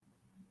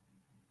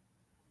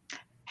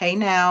Hey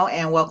now,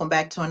 and welcome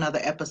back to another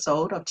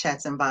episode of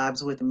Chats and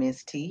Vibes with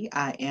Miss T.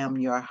 I am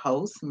your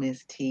host,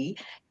 Miss T.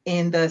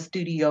 In the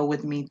studio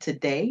with me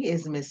today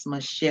is Miss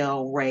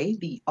Michelle Ray,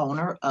 the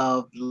owner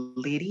of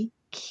Liddy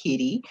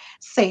Kitty.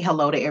 Say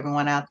hello to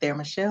everyone out there,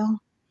 Michelle.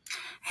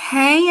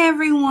 Hey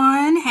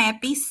everyone,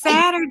 happy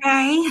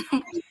Saturday.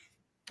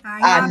 How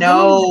I y'all doing?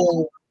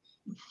 know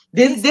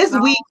this It's this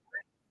so week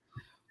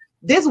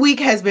this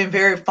week has been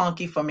very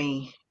funky for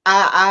me.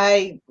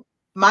 I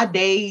my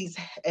days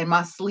and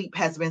my sleep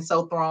has been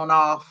so thrown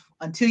off.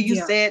 Until you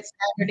yeah. said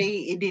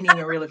Saturday, it didn't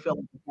even really feel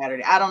like a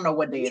Saturday. I don't know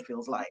what day it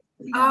feels like,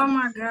 to be Oh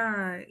my honest.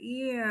 God.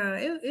 Yeah.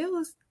 It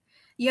was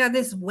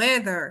this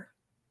weather,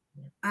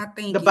 I The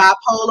think is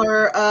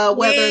bipolar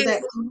weather yes,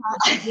 that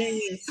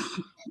yes,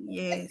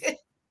 yes.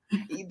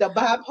 the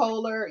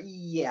bipolar,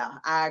 yeah,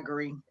 I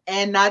agree.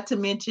 And not to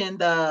mention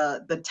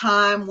the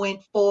time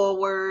went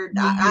forward.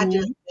 I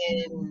just Mhm.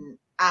 been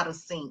out of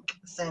sync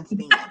since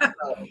then.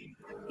 So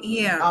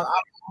Yeah.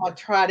 I'll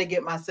try to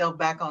get myself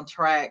back on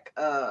track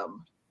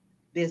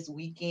this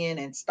weekend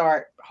and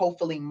start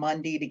hopefully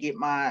Monday to get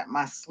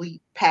my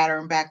sleep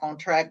pattern back on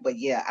track. But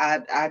yeah,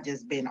 I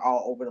just been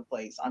all over the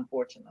place,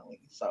 unfortunately.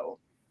 So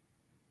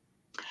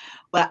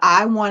but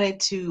I wanted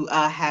to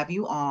have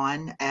you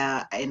on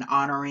in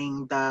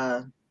honoring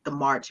the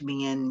March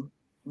being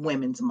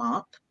Women's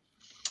Month.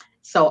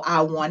 So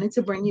I wanted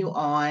to bring you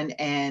on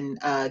and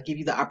give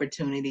you the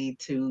opportunity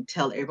to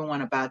tell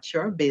everyone about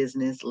your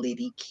business,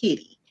 Liddy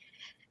Kitty.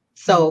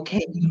 So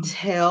can you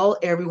tell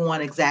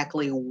everyone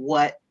exactly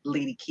what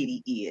Liddy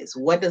Kitty is?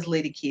 What does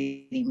Liddy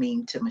Kitty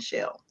mean to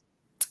Michelle?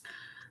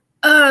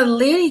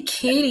 Litty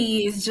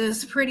Kitty is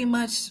just pretty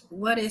much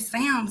what it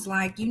sounds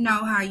like. You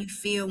know how you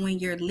feel when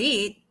you're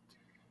lit.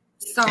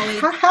 So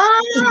it's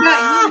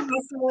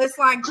so it's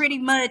like pretty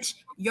much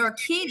your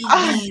kitty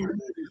being,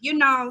 you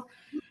know,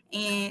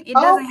 and Okay. it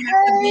doesn't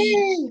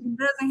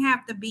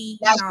have to be,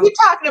 Now she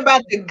talking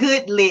about the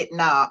good lit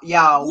now,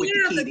 y'all, with the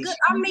yeah, the kitty. good,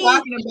 She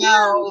talking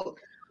about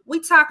we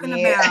talking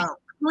yeah. about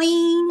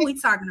clean, we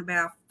talking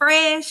about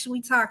fresh,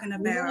 we talking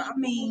about,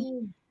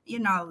 Mhm.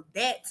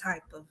 that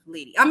type of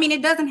lady. I mean,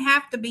 it doesn't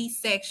have to be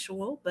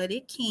sexual, but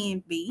it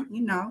can be.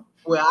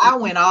 Well, I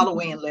went all the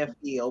way in left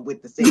field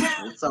with the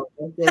sexual, so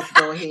let's just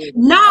go ahead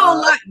and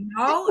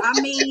No, I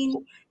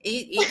mean,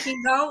 it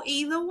can go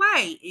either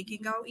way. It can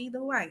go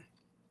either way.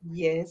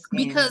 yes,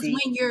 Because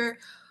indeed.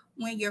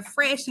 when you're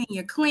fresh and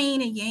you're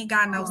clean and you ain't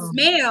got no Mm,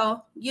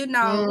 smell,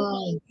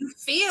 mm, you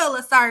feel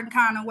a certain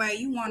kind of way.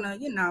 You want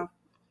to,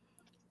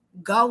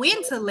 go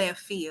into left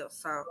field.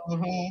 So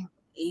mhm.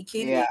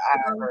 Yeah, it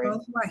I can go agree.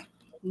 both ways.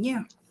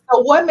 Yeah. So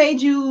what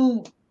made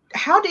you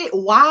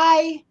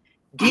why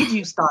did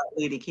you start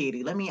Lady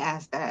Kitty? Let me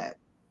ask that.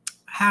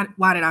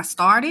 Why did I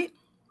start it?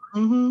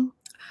 Mhm.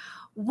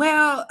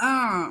 Well,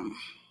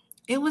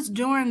 it was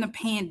during the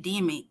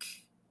pandemic.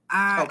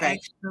 I Okay.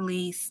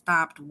 actually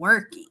stopped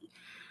working.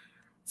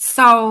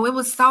 So it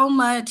was so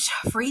much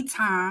free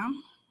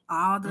time.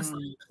 All the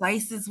Mm.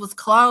 places was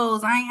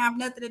closed. I ain't have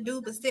nothing to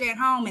do but sit at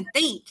home and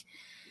think.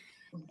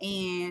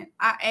 And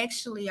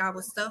I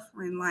was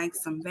suffering like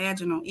some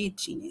vaginal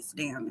itchiness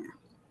down there.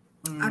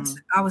 Mm.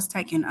 I was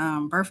taking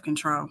birth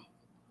control.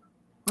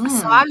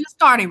 So I Mm. just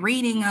started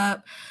reading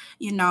up,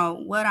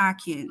 what I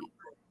can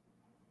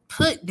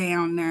put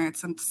down there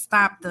to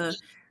stop the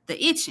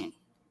itching.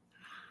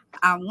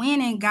 I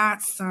went and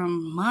got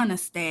some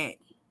Monistat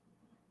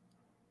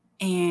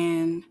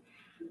and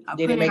I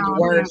Did put it it make it on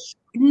there. worse?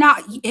 No,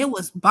 it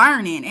was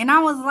burning. And I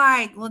was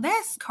like, well,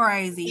 that's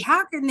crazy.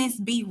 How can this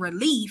be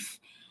relief?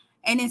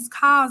 And it's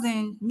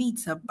causing me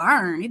to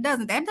burn.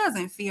 That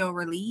doesn't feel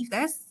relief.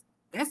 That's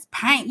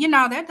pain.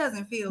 That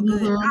doesn't feel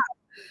good. Mhm.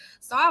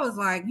 So I was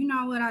like, you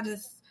know what? I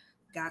just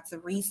got to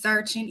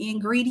researching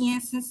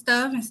ingredients and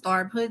stuff and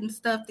start putting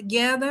stuff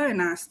together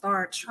and I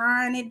start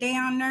trying it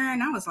down there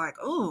and I was like,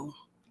 oh,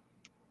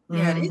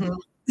 yeah, Mhm.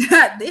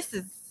 this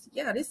is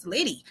this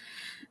litty.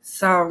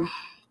 So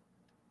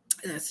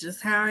that's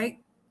just how it,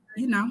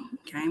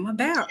 came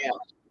about.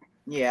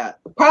 Yeah,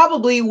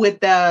 probably with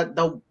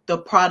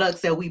the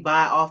products that we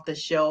buy off the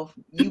shelf,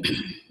 you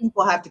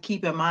people have to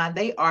keep in mind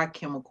they are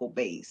chemical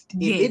based.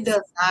 If it Yes.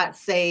 does not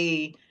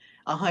say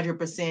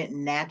 100%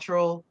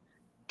 natural,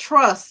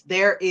 trust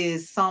there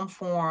is some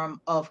form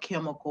of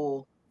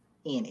chemical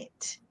in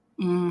it.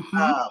 Mm-hmm.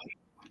 Um,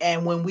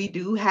 and when we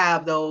do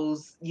have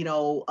those,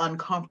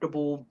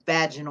 uncomfortable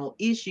vaginal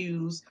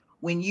issues,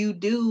 when you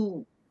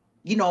do,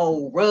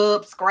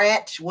 rub,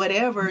 scratch,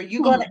 whatever,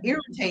 you're going to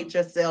irritate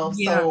yourself.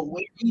 Yeah. So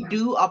when you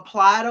do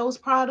apply those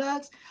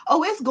products,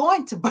 oh, it's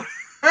going to burn.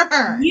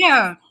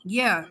 Yeah.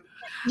 Yeah.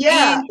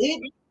 Yeah,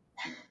 And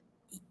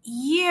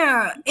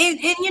yeah.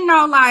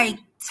 And like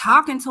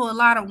talking to a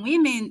lot of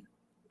women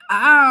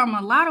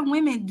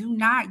do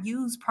not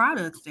use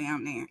products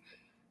down there.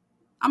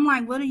 I'm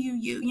like, what do you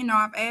use?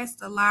 I've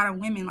asked a lot of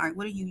women, like,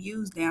 what do you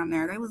use down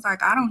there? They was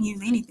like, I don't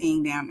use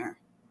anything down there.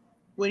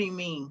 what do you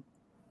mean?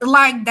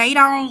 Like they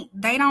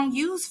don't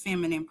use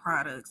feminine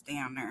products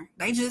down there.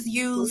 They just So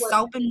use what?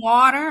 soap and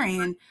water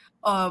and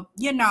uh,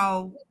 you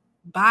know,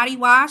 body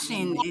wash,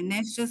 and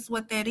that's just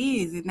what that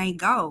is, and they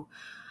go.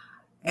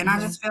 And I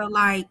just feel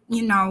like,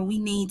 you know, we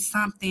need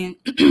something,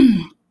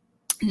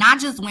 not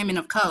just women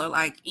of color,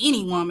 like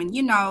any woman,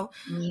 you know,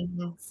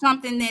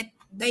 something that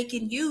they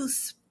can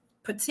use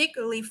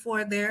particularly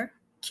for their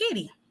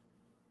kitty.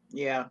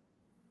 Yeah.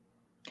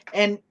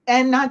 And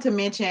not to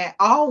mention,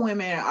 all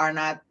women are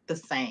not the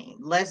same.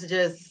 Let's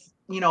just,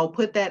 you know,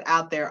 put that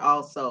out there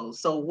also.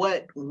 So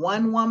what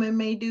one woman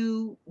may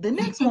do, the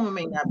next woman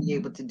may not be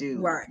able to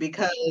do. Right.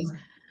 Because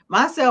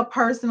myself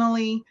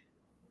personally,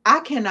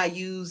 I cannot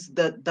use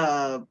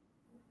the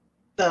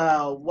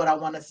what I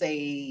want to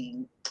say,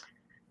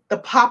 the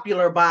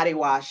popular body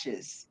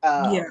washes.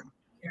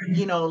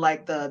 You know,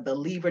 like the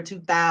Lever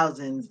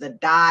 2000s, the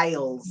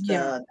Dials,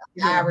 the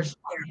Irish.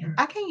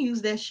 I can't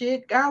use that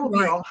shit. Girl will be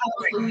on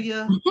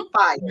Hallelujah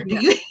fire. Do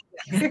you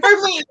hear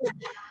me?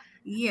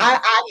 Yeah.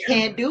 I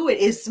can't do it.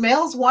 It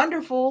smells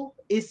wonderful.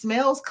 It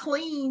smells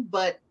clean,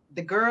 but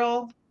the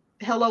girl,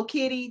 Hello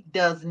Kitty,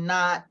 does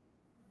not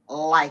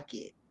like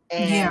it.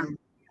 And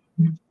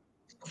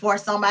for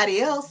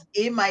somebody else,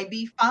 it might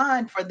be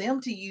fine for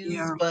them to use,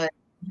 but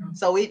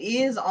so it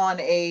is on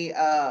a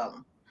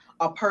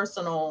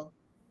personal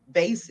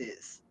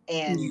basis.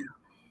 And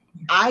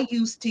I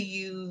used to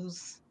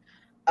use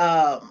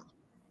I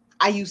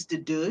used to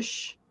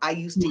douche. I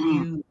used to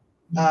use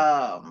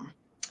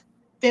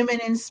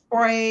feminine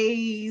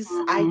sprays.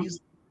 I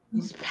used to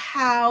use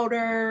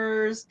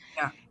powders.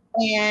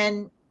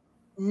 And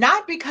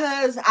not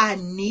because I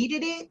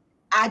needed it,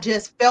 I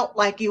just felt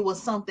like it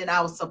was something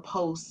I was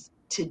supposed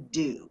to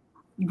do.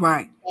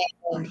 Right.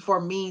 And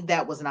for me,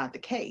 that was not the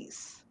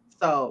case.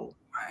 So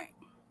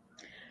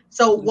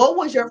So what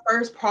was your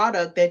first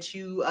product that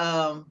you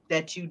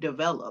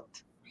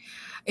developed?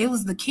 It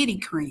was the kitty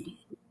cream.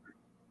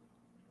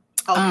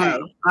 Okay.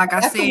 Like I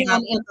That's said, the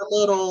one in the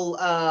little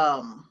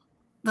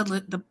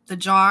the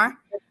jar.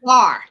 The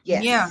jar,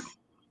 yes. Yeah.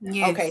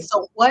 Yes. Okay.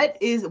 So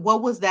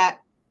what was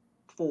that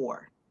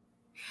for?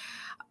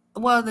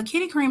 Well, the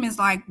kitty cream is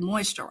like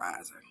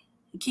moisturizer.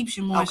 It keeps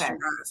you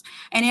moisturized.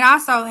 And it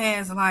also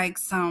has like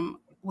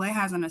it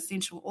has an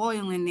essential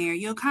oil in there.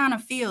 You'll kind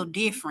of feel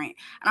different.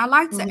 And I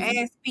like to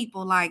ask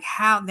people like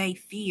how they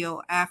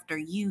feel after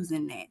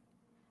using that.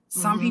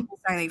 Some people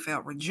say they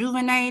felt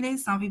rejuvenated.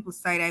 Some people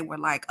say they were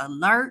like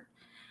alert.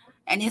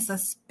 And it's a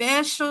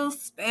special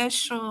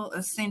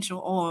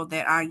essential oil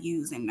that I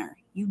use in there.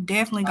 You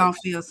definitely gonna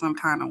feel some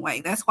kind of way.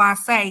 That's why I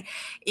say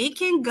it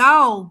can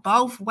go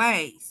both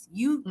ways.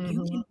 You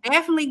can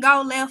definitely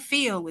go left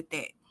field with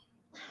that.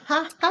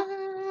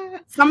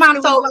 Somebody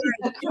was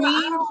like, the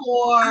cream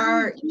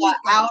for the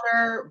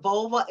outer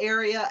vulva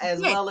area as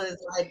well as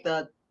like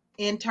the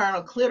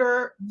internal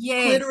clitoris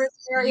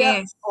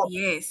area.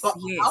 Yes.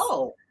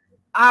 Oh,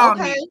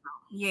 okay.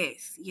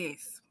 Yes.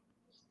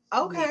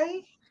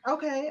 Okay.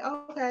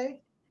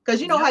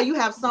 Because you know how you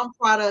have some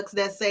products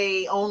that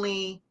say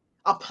only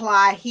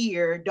apply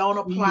here, don't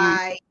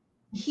apply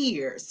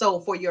here. So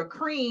for your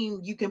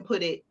cream, you can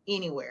put it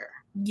anywhere.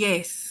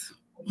 Yes.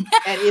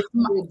 And it's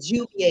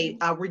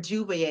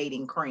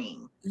rejuvenating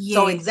cream. Yes.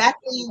 So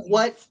exactly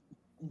what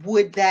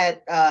would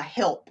that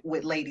help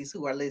with ladies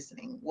who are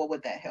listening? What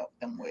would that help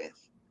them with?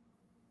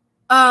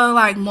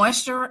 Like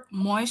moisture,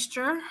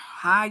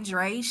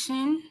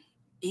 hydration,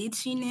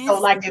 itchiness. So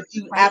like if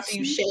you after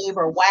you shave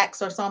or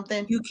wax or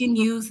something, you can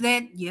use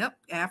that. Yep,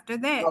 after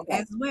that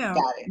as well.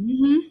 Got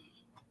it.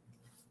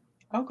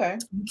 Okay.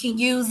 You can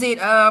use it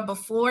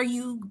before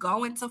you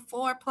go into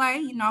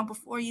foreplay. You know,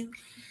 before you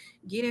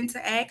get into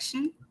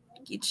action,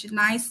 get you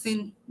nice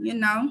and you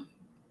know.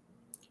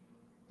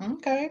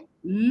 Okay.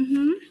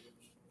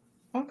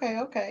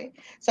 Okay.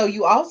 So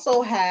you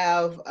also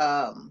have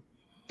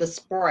the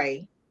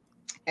spray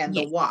and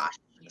the wash.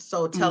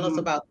 So tell us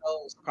about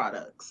those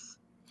products.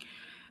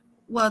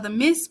 Well, the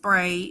mist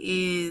spray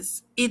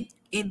is it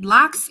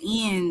locks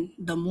in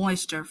the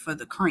moisture for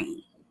the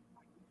cream.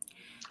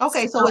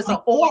 Okay, so it's an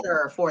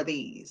order for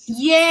these.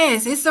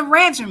 Yes, it's a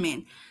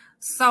regimen.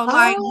 So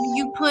like when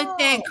you put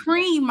that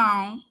cream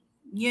on,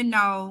 you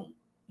know,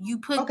 you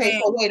put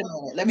Okay, so wait a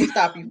minute. Let me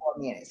stop you for a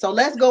minute. So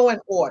let's go in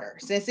order.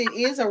 Since it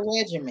is a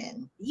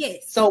regimen.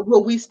 Yes. So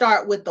will we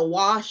start with the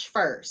wash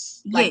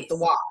first? Like the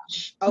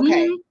wash.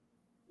 Okay.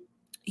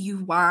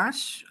 You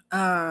wash.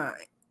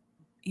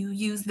 You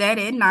use that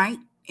at night,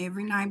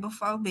 every night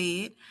before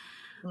bed.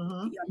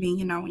 I mean,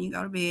 you know, when you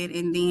go to bed,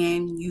 and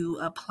then you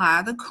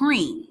apply the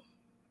cream.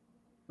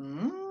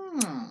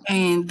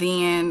 And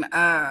then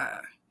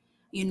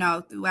you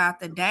know, throughout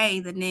the day,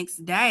 the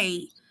next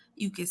day,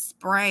 you can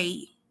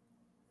spray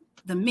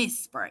the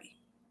mist spray.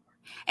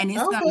 And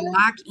it's going to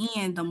lock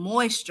in the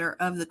moisture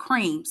of the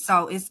cream.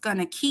 So it's going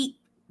to keep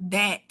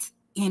that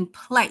in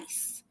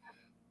place,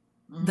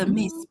 the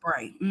mist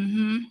spray.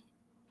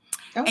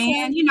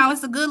 And, you know,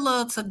 it's a good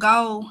little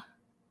to-go,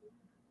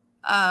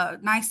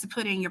 nice to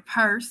put in your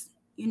purse.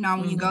 You know,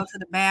 when you go to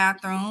the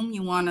bathroom,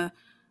 you want to,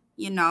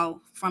 you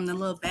know, from the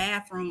little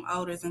bathroom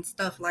odors and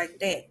stuff like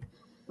that.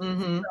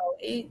 So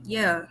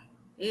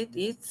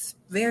it's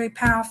very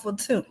powerful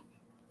too.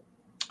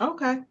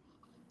 Okay.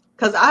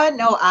 because I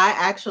know I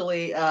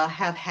actually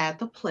have had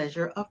the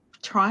pleasure of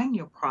trying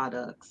your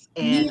products,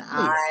 and Yes.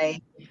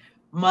 I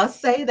must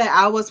say that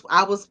I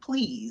was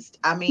pleased.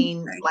 I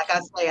mean, Thank like I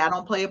you. say, I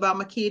don't play about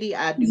my kitty.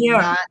 I do Yeah.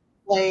 not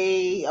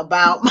play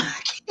about my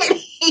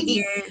kitty.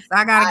 Yes.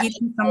 I gotta I,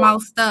 get you some more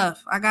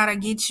stuff. I gotta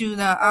get you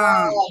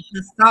uh,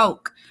 the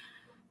soak,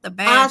 the I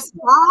bath soak.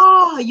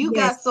 saw you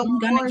Yes, got some I'm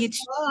gonna more get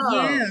you.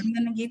 Yeah, stuff. I'm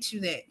gonna get you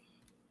that.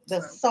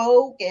 The So.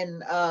 soak and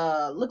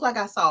look like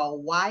I saw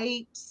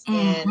wipes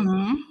and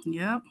Mm-hmm.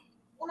 Yep.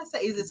 I want to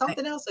say, is it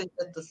something else or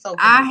just the soak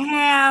and I the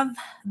have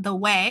the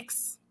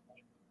wax,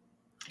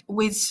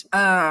 which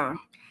kind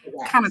of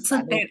wax? I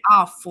took do. that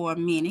off for a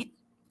minute.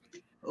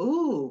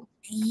 Ooh.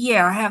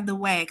 Yeah, I have the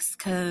wax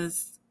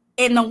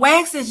and the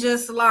wax is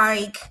just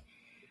like,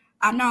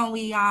 I know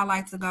we all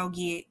like to go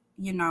get,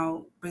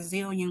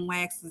 Brazilian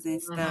waxes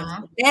and stuff.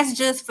 Hmm. But that's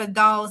just for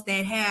those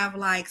that have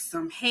like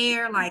some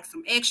hair, like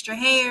some extra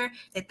hair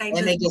that they And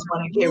just they just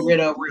want want to to get remove. rid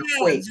of real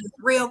Yeah, quick. just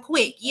real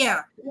quick.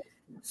 Yeah.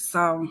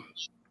 So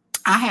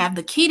I have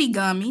the kitty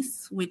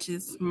gummies, which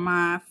is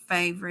my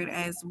favorite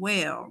as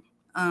well.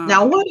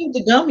 Now, what do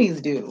the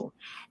gummies do?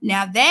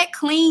 Now that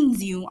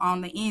cleans you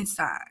on the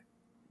inside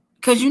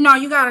because you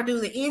got to do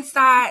the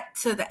inside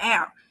to the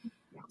out.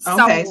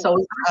 Okay, So so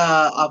it's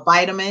a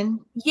vitamin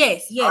or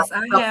yes,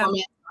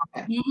 supplement.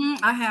 Okay.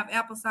 I have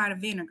apple cider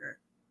vinegar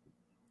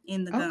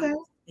in the Okay. gummies.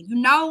 You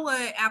know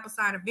what apple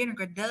cider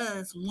vinegar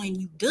does when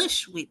you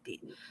douche with it.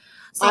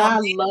 So I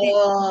imagine,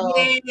 love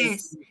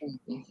this.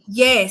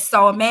 yes.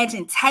 So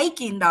imagine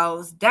taking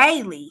those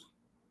daily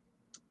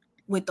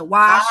with the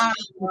wash, I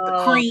with the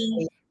love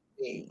cream.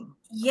 tasting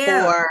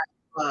Yeah.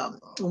 for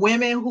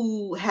women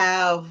who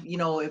have,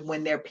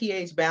 when their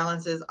pH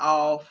balance is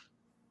off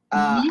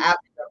Mm-hmm.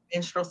 after the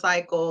menstrual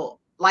cycle.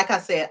 Like I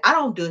said, I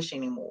don't douche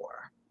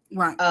anymore.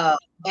 Right. Uh,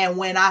 and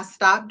when I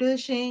stopped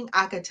douching,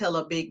 I could tell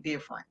a big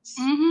difference.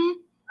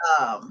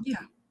 Mm-hmm. Um, Yeah.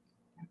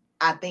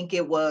 I think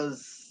it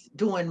was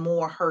doing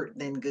more hurt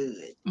than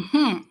good.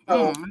 Mm-hmm.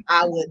 So Mm-hmm.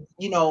 I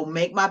would,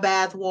 make my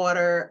bath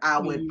water. I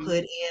would Mm-hmm.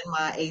 put in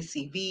my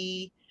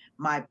ACV,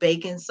 my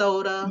baking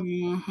soda.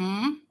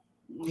 Mm-hmm.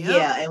 Yep.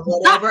 Yeah, and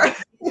whatever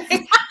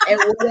and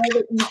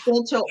whatever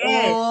essential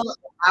Yes. oil,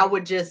 I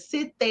would just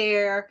sit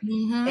there.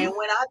 Mm-hmm. And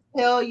when I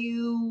tell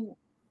you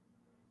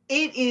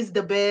it is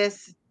the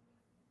best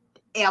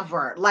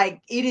ever,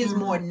 like it is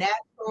more Mm-hmm.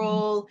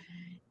 natural.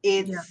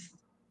 Yeah.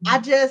 I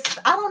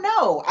don't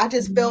know. I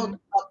just felt Mm-hmm.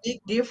 a big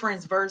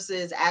difference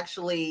versus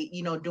actually,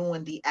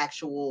 doing the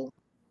actual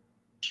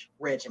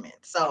regimen.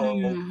 So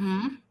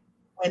Mm-hmm.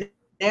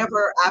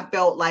 whenever I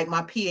felt like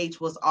my pH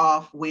was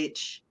off,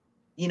 which,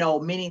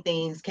 many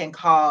things can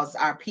cause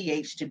our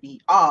pH to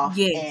be off.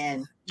 Yes.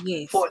 And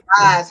Yes. for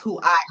guys who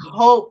I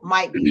hope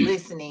might be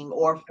listening,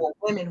 or for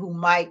women who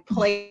might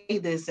play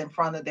this in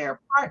front of their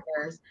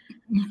partners,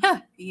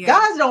 Yeah.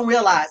 guys don't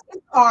realize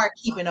it's hard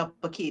keeping up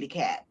a kitty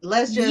cat.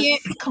 Let's Yeah.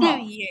 just come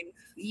on. Yes.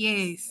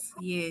 Yes.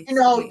 Yes.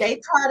 Yes.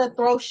 They try to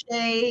throw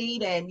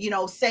shade and,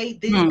 say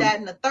this, Mm. that,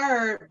 and the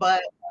third,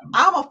 but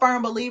I'm a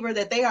firm believer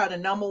that they are the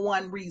number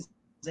one reason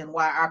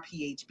why our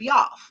pH be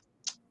off.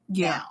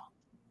 Yeah. Now,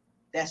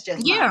 that's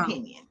just my Yeah.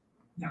 opinion.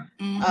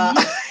 Uh,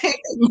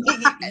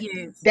 Mm-hmm.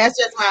 Yes. that's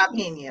just my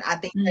opinion. I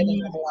think they're the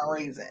Mm-hmm. number one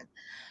reason.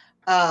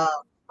 Uh,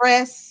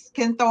 Press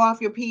can throw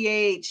off your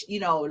pH,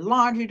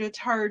 laundry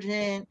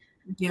detergent,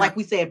 Yeah. like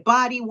we said,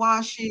 body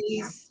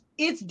washes.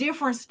 It's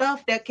different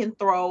stuff that can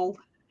throw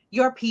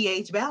your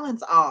pH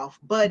balance off,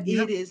 but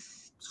Yep. it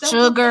is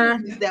simple Sugar,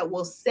 things that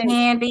will set it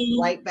candy,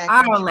 right back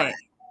on all track,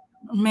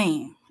 that.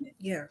 Man.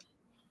 Yeah.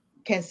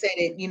 can set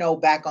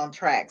it, back on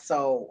track.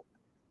 So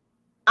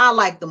I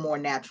like the more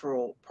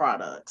natural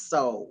products.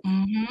 So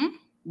Mm-hmm.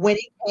 when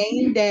it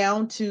came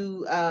down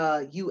to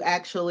you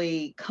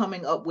actually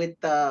coming up with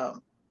the,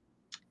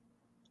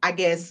 I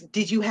guess,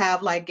 did you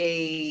have like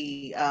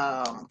a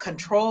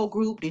control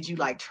group? Did you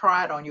like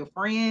try it on your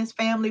friends,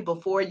 family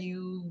before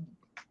you,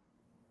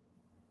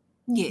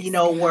 Yes.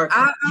 were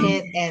I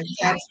content and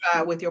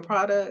satisfied with your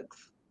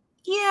products?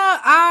 Yeah,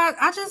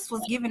 I just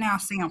was giving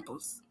out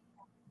samples.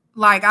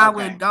 Like I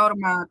would Okay. go to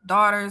my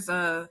daughter's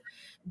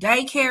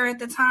daycare at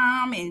the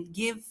time and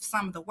give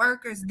some of the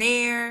workers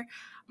there,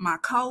 my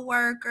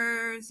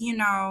co-workers,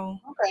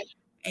 Okay.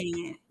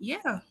 and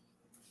yeah.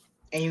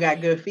 And you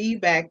got good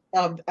feedback,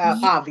 Ye-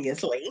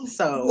 obviously.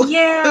 So,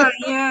 Yeah,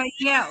 yeah,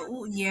 yeah.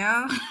 Ooh,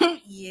 yeah.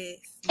 Yes,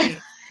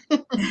 yes.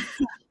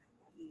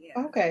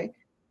 Yeah. okay.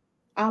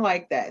 I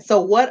like that. So,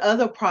 what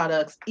other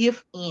products,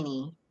 if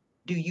any,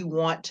 do you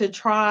want to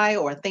try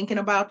or thinking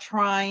about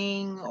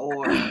trying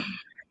or?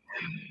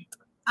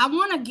 I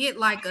want to get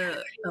like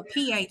a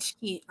pH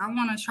kit. I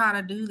want to try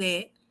to do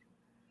that.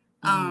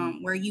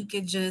 Mm, Where you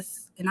could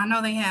just, and I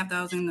know they have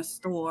those in the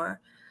store,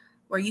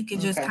 where you could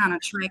just okay. kind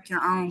of track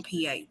your own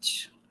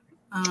pH.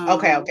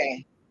 Okay. Um,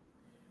 Okay.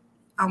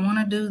 I want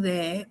to do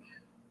that.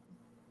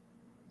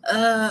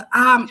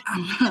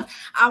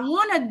 I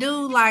want to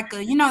do like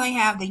they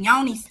have the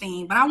Yoni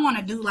steam, but I want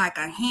to do like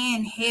a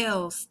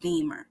handheld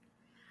steamer.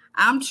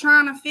 I'm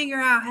trying to figure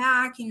out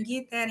how I can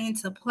get that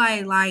into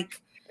play,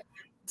 like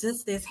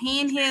just this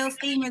handheld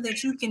steamer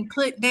that you can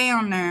put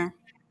down there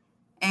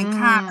and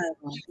kind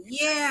of,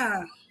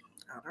 I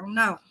don't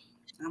know.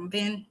 I've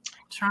been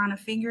trying to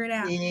figure it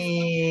out.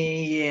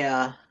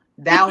 Yeah,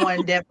 that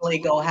one definitely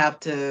gonna have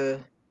to.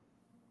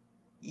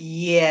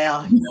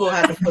 Yeah, you gonna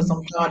have to put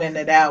some thought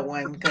into that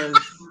one because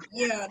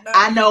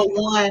I know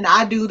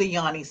I do the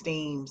Yanni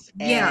steams,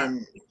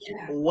 and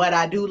what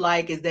I do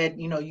like is that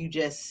you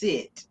just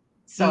sit,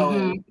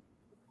 so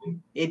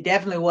it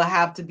definitely will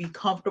have to be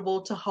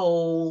comfortable to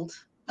hold,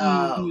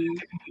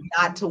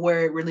 not to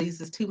where it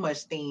releases too much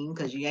steam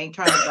because you ain't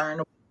trying to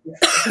burn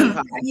too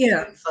high.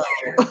 So.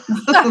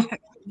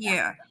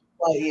 Yeah.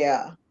 But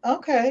yeah,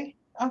 okay,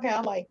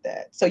 I like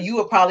that. So you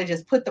would probably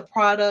just put the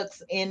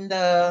products in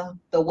the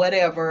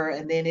whatever,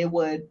 and then it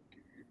would,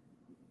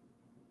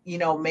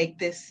 make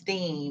this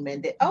steam,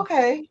 and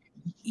okay.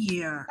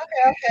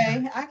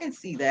 I can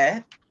see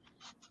that.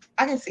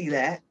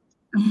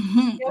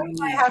 Yeah, we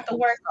might have to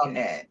work on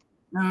that.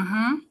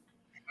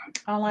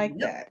 I like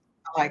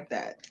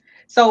that.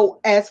 So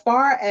as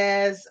far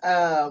as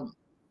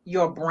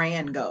your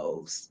brand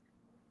goes,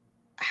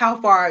 how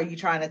far are you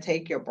trying to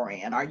take your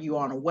brand? Are you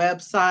on a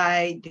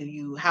website?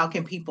 How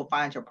can people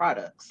find your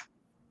products?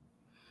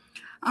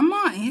 I'm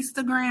on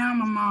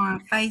Instagram. I'm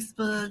on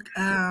Facebook.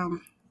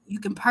 You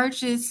can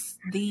purchase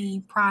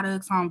the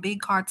products on Big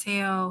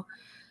Cartel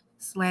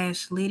 /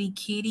 Liddy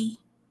Kitty.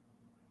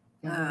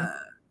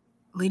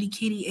 Liddy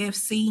Kitty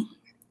FC.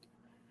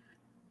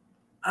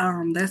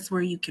 That's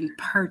where you can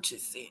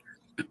purchase it.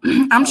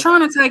 I'm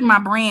trying to take my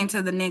brand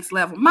to the next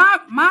level.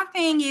 My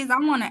thing is I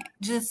want to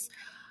just,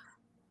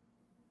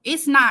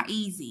 it's not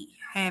easy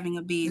having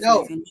a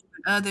business and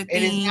other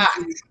things.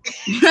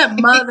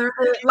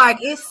 Motherhood, like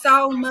it's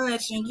so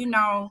much. And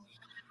I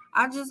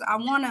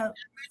want to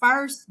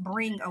first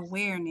bring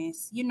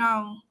awareness. I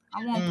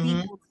want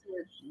people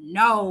to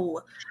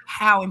know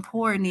how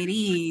important it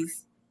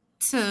is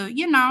to,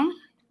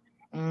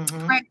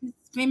 practice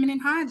feminine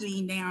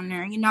hygiene down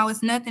there.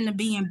 It's nothing to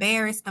be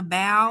embarrassed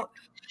about,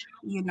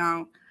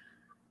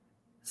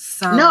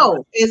 So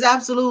no, it's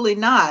absolutely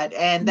not.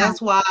 And that's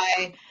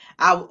why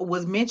I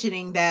was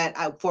mentioning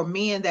that for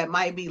men that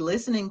might be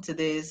listening to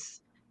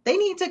this, they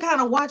need to kind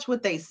of watch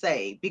what they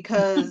say,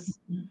 because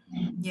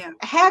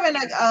having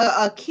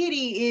a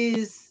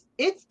kitty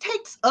it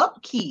takes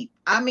upkeep.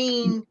 I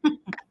mean,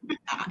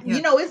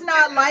 it's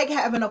not like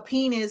having a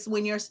penis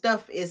when your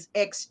stuff is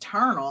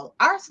external.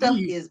 Our stuff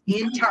is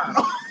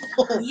internal.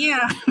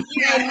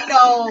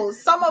 And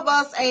some of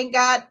us ain't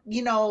got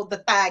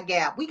the thigh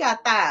gap. We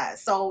got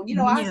thighs, so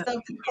our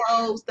stuff is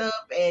closed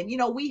up, and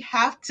we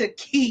have to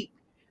keep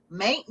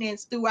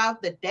maintenance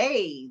throughout the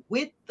day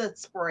with the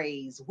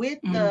sprays, with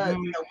the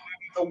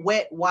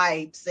wet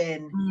wipes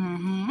and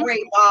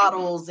spray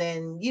bottles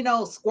and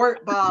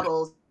squirt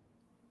bottles.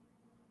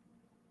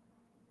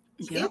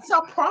 It's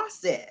a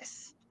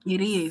process.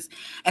 It is.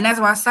 And that's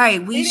why I say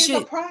we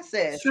should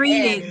treat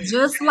it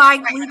just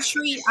like we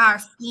treat our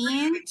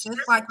skin, just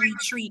like we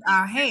treat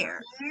our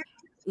hair.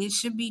 It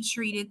should be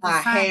treated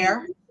the same.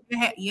 Hair.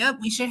 Yep,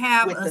 we should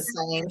have with the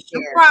same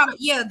product.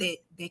 Yeah,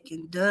 that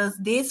can does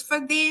this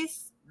for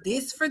this,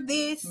 this for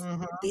this,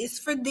 this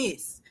for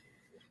this.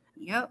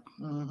 Yep.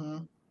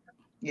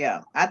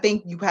 Yeah, I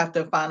think you have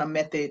to find a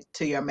method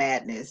to your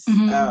madness.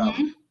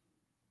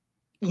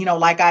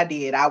 Like I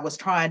did, I was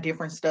trying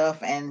different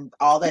stuff and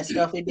all that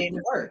stuff, it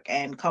didn't work.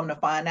 And come to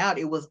find out,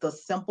 it was the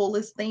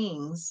simplest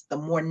things, the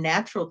more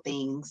natural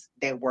things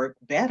that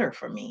worked better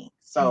for me.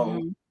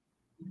 So,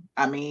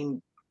 I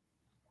mean,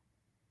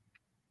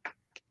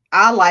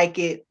 I like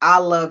it. I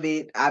love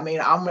it. I mean,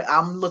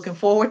 I'm looking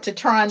forward to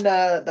trying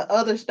the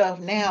other stuff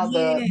now,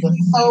 the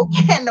soap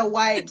and the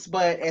wipes.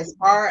 But as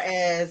far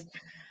as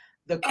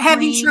the cream,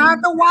 have you tried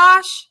the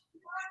wash?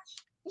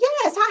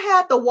 Yes, I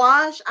had the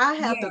wash. I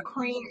have the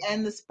cream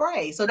and the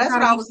spray. So that's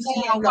what I was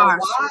saying.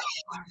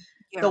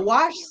 The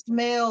wash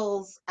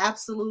smells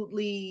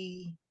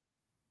absolutely.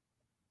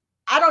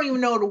 I don't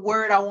even know the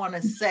word I want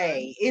to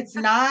say. It's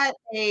not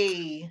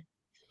an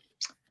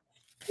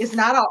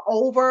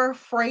over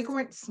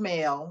fragrant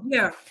smell.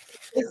 Yeah.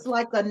 It's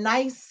like a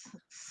nice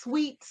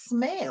sweet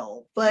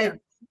smell, but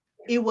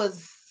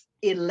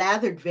it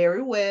lathered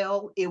very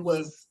well. It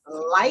was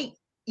light.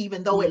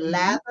 Even though it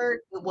lathered,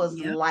 it was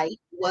light.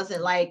 It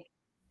wasn't like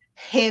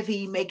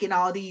heavy, making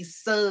all these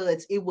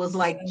suds. It was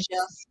like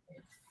just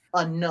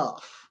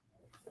enough.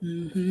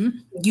 You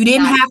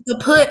didn't have to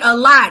put a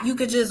lot. You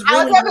could just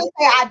really. I was gonna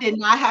say I did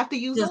not have to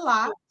use a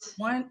lot.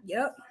 One,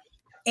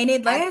 and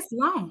it lasts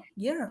long.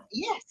 Yeah.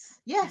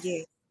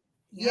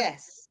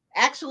 Yes.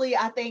 Actually,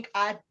 I think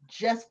I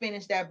just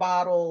finished that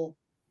bottle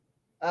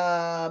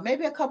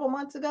maybe a couple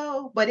months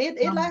ago, but it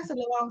lasted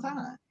a long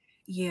time.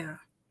 Yeah.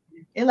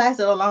 It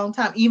lasted a long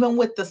time. Even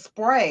with the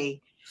spray,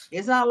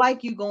 it's not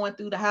like you going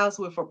through the house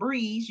with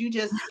Febreze. You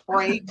just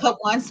spray, cut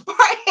one spray,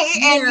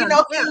 and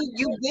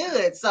you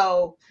good.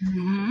 So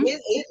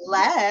it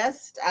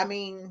lasts. I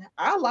mean,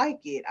 I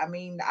like it. I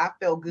mean, I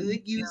felt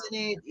good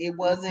using it. It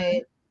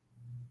wasn't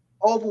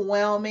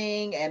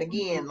overwhelming. And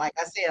again, like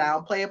I said, I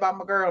don't play about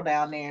my girl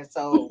down there.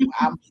 So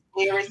I'm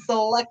very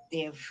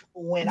selective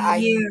when I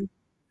use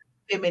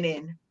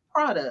feminine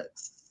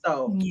products.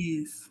 So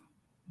yes.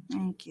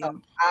 Thank so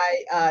you.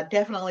 I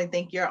definitely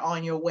think you're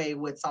on your way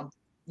with some,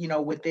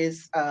 with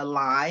this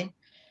line.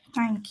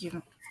 Thank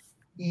you.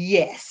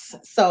 Yes.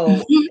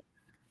 So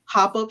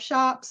pop-up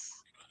shops.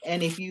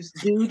 And if you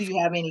do you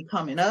have any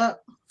coming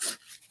up?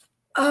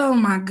 Oh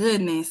my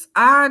goodness.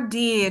 I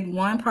did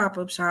one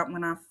pop-up shop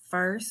when I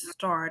first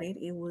started.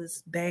 It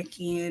was back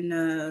in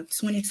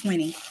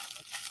 2020,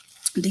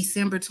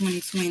 December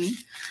 2020.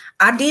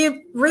 I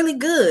did really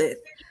good.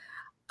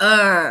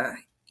 Uh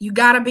you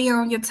gotta be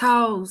on your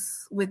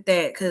toes with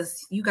that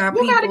because you got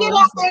You got to people. get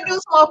out there and do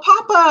some more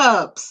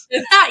pop-ups.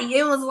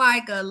 It was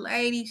like a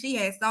lady. She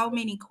had so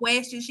many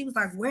questions. She was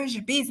like, "Where's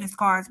your business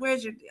cards?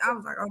 Where's your?" I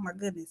was like, "Oh my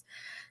goodness,"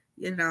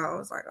 I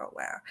was like, "Oh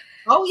wow."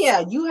 Oh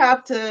yeah, you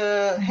have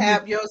to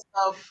have your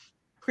stuff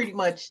pretty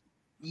much.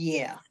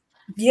 Yeah,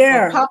 but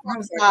Yeah, pop-up I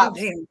was like, "Oh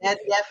shops, damn." that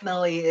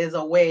definitely is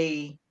a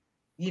way,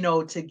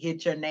 to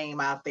get your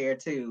name out there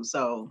too.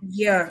 So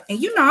Yeah,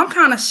 and I'm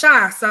kind of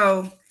shy,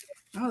 so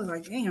I was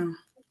like, "Damn."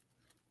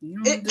 You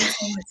don't it, do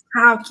too much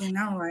talking.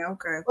 I'm like,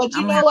 okay, but you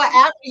I'm gonna know have what?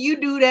 After you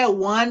do that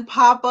one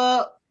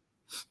pop-up,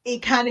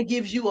 it kind of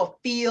gives you a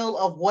feel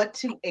of what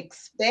to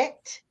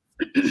expect.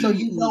 So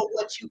you to. know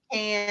what you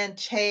can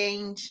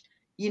change,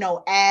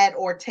 add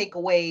or take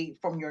away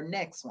from your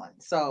next one.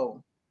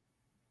 So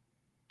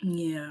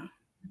Yeah,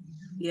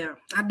 yeah,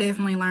 I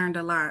definitely learned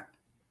a lot.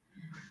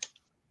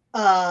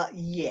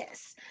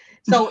 yes.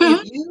 So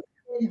if you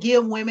can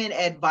give women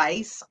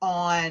advice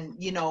on,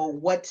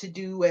 what to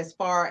do as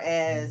far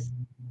as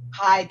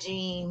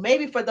hygiene,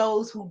 maybe for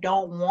those who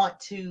don't want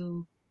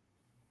to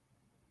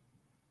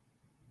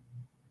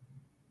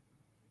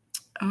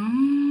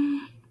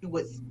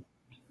would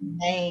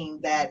name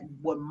that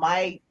would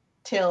might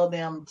tell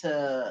them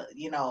to,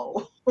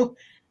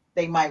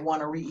 they might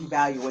want to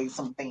reevaluate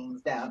some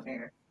things down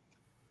there.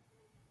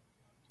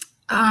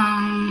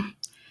 um,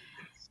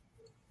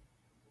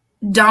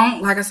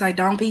 don't like I say,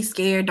 don't be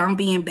scared, don't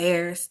be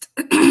embarrassed.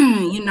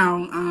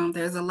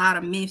 There's a lot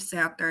of myths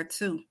out there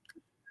too.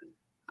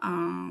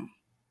 Because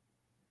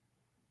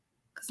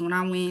when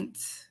I went,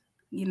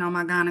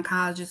 my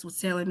gynecologist was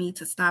telling me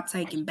to stop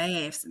taking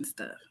baths and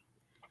stuff.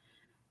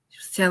 She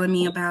was telling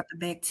me about the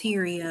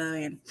bacteria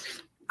and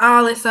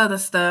all this other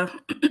stuff.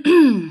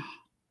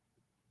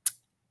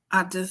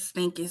 I just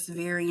think it's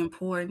very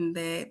important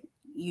that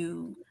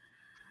you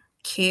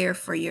care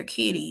for your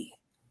kitty.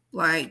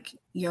 Like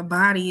your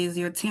body is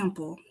your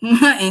temple,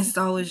 and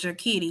so is your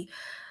kitty.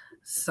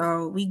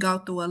 So we go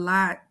through a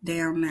lot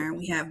down there.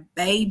 We have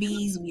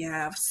babies, we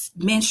have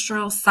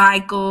menstrual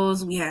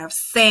cycles, we have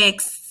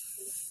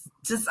sex,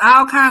 just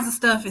all kinds of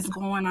stuff is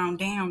going on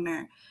down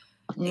there.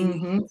 And you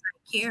Mm-hmm.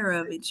 take care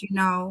of it.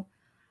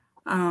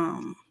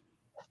 Um,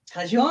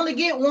 Because you only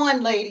get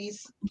one,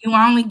 ladies. you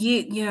only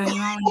get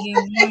one.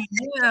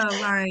 Yeah,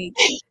 like,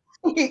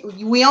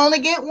 We only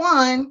get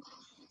one.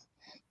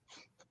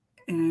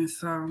 and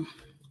so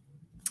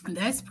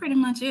that's pretty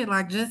much it.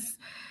 Like, just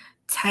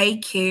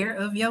take care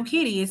of your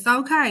kitty. It's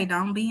okay.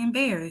 Don't be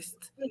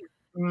embarrassed.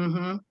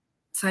 Mm-hmm.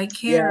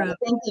 Take Yeah, care of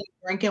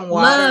drinking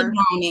love water.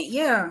 on it.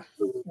 Yeah.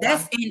 Yeah.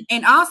 That's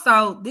and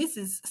also this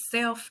is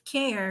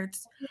self-care.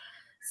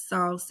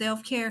 So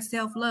self-care,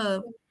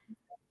 self-love.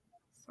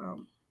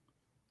 So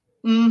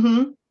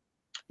Mm-hmm.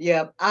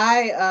 Yeah.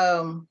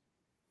 I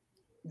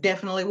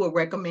definitely would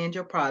recommend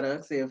your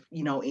products if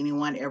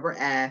anyone ever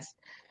asked.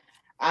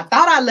 I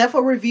thought I left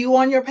a review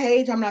on your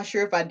page. I'm not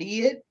sure if I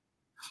did.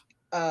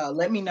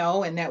 Let me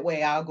know, and that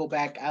way I'll go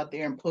back out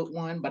there and put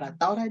one. But I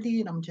thought I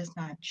did. I'm just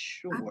not I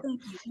sure.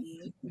 think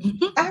you did.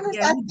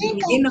 Yeah, I you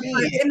think did. I In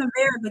did. the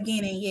very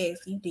beginning, yes,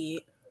 you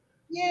did.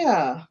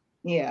 Yeah.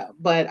 Yeah.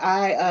 But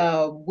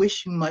I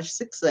wish you much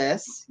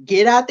success.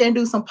 Get out there and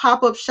do some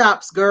pop-up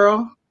shops,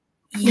 girl.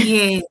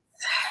 Yes.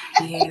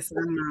 Yes,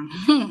 I know.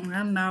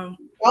 I know.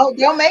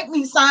 Don't make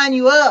me sign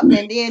you up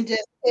and then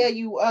just tell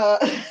you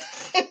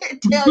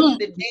tell you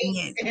the date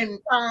Yes. and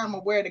time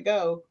of where to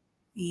go.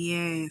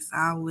 Yes,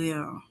 I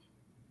will.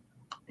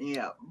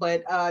 Yeah,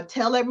 but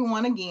tell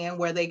everyone again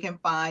where they can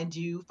find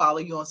you, follow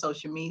you on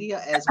social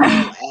media, as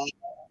well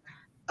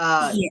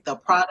as Yeah. the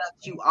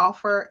products you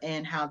offer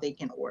and how they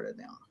can order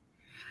them.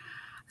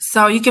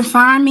 So you can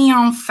find me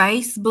on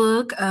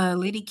Facebook,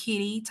 Liddy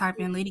Kitty. Type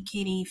in Liddy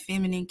Kitty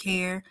Feminine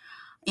Care.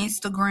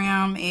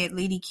 Instagram at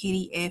Liddy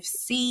Kitty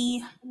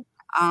FC.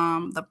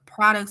 The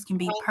products can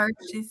be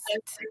purchased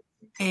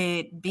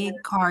at Big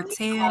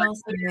Cartel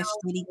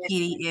 / Liddy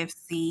Kitty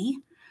FC.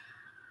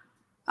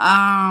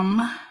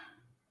 Um,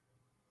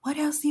 what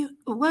else?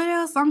 What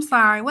else? I'm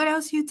sorry. What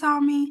else you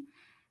told me?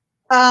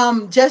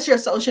 Just your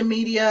social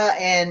media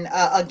and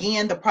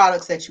again the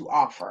products that you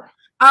offer.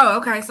 Oh,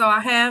 okay. So I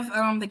have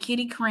the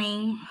kitty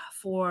cream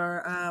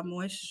for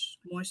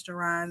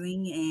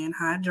moisturizing and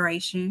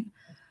hydration.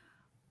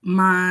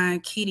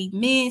 My kitty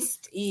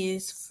mist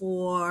is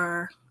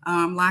for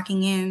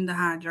locking in the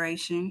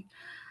hydration.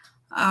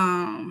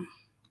 Um,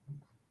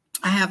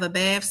 I have a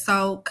bath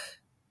soak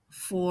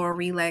for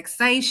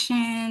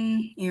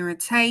relaxation,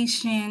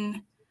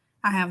 irritation.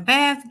 I have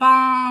bath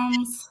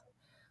bombs,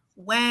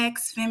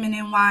 wax,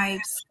 feminine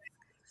wipes.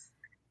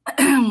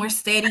 We're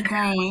steady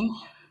growing.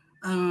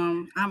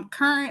 I'm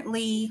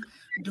currently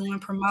doing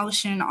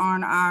promotion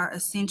on our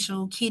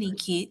essential kitty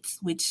kits,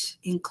 which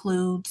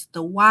includes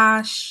the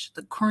wash,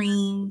 the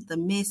cream, the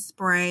mist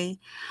spray.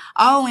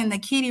 Oh, and the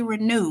Kitty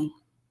Renew.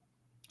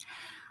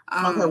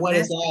 Okay, what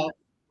is that?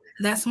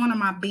 That's one of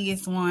my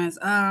biggest ones.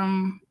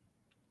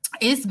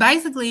 It's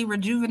basically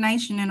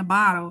rejuvenation in a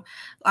bottle.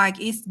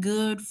 Like it's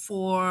good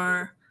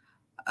for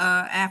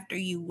after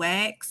you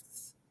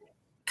wax,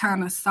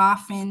 kind of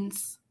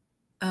softens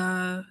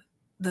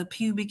the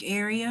pubic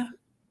area,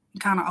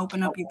 kind of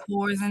open up your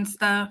pores and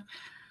stuff.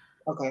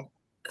 Okay.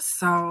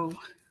 So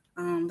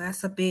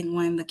that's a big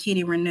one, the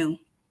Kitty Renew.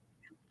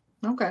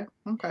 Okay.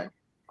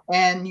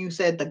 And you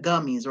said the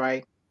gummies,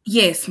 right?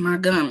 Yes, my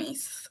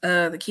gummies.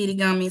 The kitty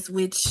gummies,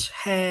 which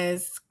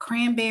has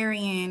cranberry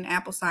and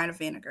apple cider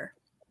vinegar.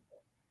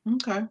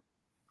 Okay.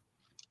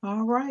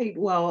 All right.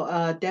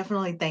 Well,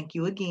 definitely thank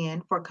you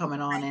again for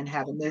coming on and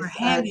having this For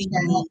having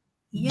chat. me.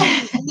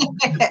 Yes.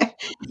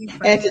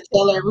 And to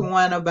tell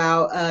everyone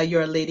about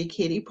your Lady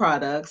Kitty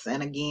products.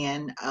 And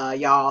again,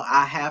 y'all,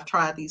 I have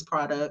tried these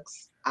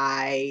products.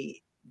 I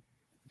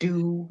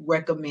do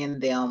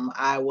recommend them.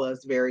 I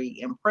was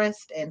very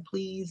impressed and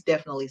pleased.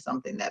 Definitely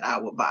something that I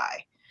would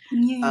buy.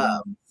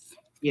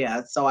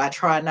 Yeah. So I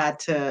try not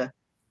to,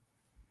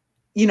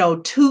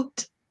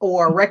 toot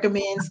or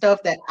recommend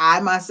stuff that I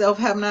myself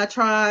have not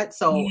tried.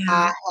 So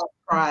I have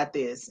tried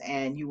this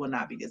and you will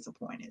not be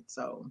disappointed.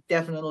 So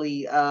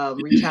definitely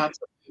reach out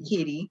to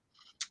Kitty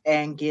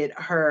and get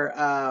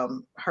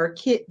her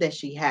kit that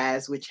she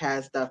has, which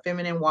has the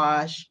feminine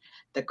wash,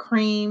 the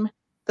cream,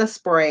 the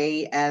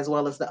spray, as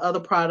well as the other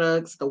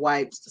products, the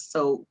wipes, the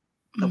soap,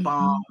 the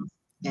balm,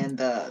 and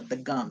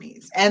the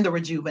gummies and the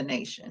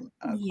rejuvenation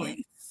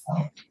cream.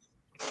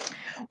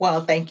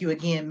 Well, thank you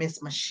again,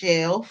 Miss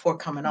Michelle, for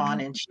coming on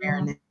and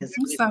sharing this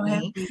with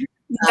me. Happy.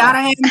 You gotta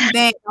have me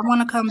back. I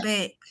want to come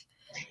back.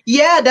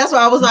 Yeah, that's why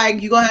I was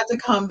like, you're gonna have to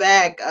come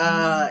back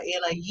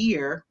in a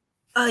year.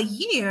 A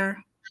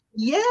year?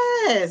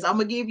 Yes, I'm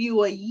gonna give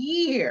you a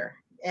year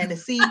and to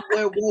see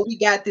where we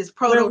got this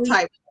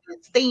prototype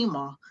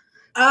steamer.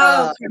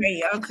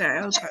 Okay.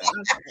 So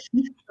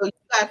you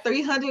got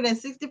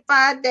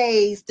 365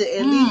 days to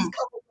at least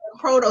come up with a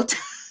prototype.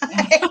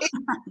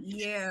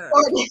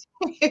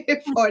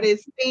 For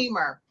this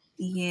steamer.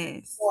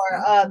 Yes.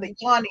 For the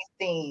Yanni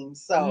theme.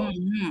 So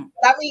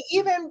I mean,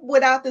 even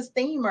without the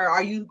steamer,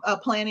 are you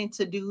planning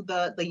to do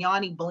the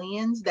Yanni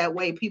blends? That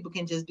way people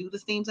can just do the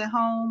steams at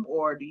home,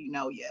 or do you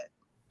know yet?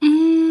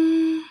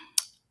 I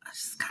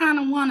just kind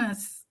of want to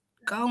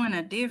go in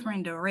a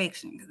different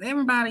direction because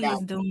everybody is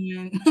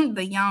doing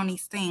the Yanni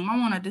steam. I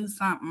want to do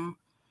something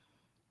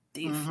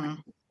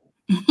different.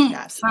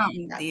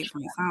 Something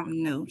different,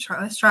 something new.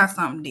 Let's try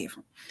something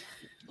different.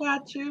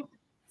 Got you.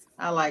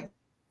 I like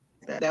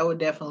that. That would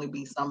definitely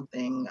be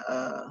something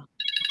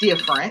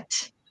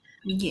different.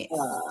 Yes.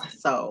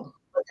 So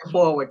looking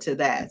forward to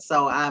that.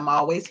 So I'm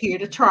always here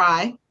to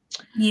try.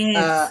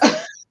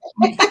 Yes.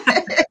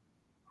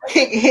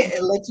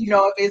 Let you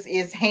know if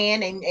it's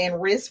hand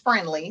and wrist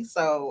friendly.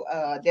 So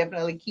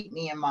definitely keep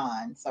me in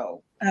mind.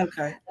 So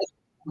okay.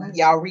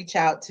 Y'all reach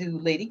out to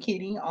Lady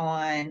Kitty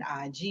on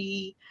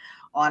IG,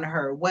 on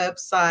her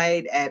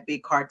website at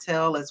Big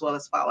Cartel, as well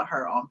as follow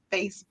her on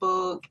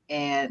Facebook.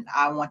 And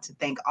I want to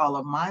thank all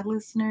of my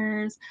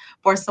listeners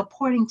for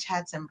supporting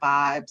Chats and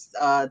Vibes.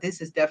 This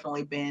has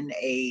definitely been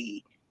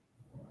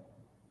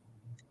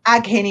I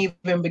can't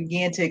even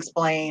begin to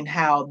explain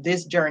how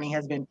this journey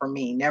has been for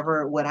me.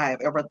 Never would I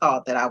have ever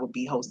thought that I would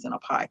be hosting a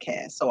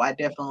podcast. So I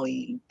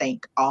definitely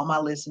thank all my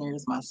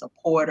listeners, my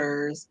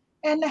supporters,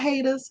 and the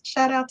haters.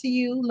 Shout out to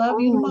you.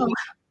 Love you the most.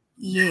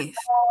 Yes.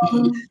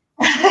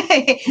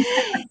 If you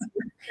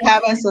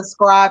haven't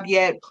subscribed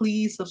yet,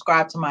 please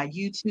subscribe to my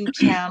YouTube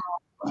channel.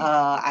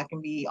 I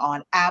can be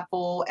on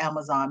Apple,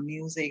 Amazon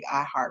Music,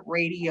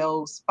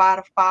 iHeartRadio,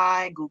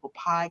 Spotify, Google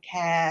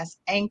Podcasts,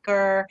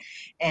 Anchor,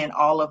 and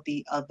all of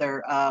the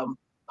other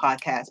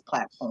podcast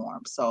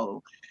platforms.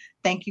 So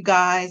thank you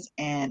guys.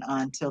 And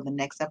until the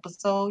next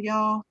episode,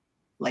 y'all,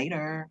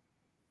 later.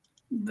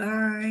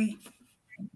 Bye.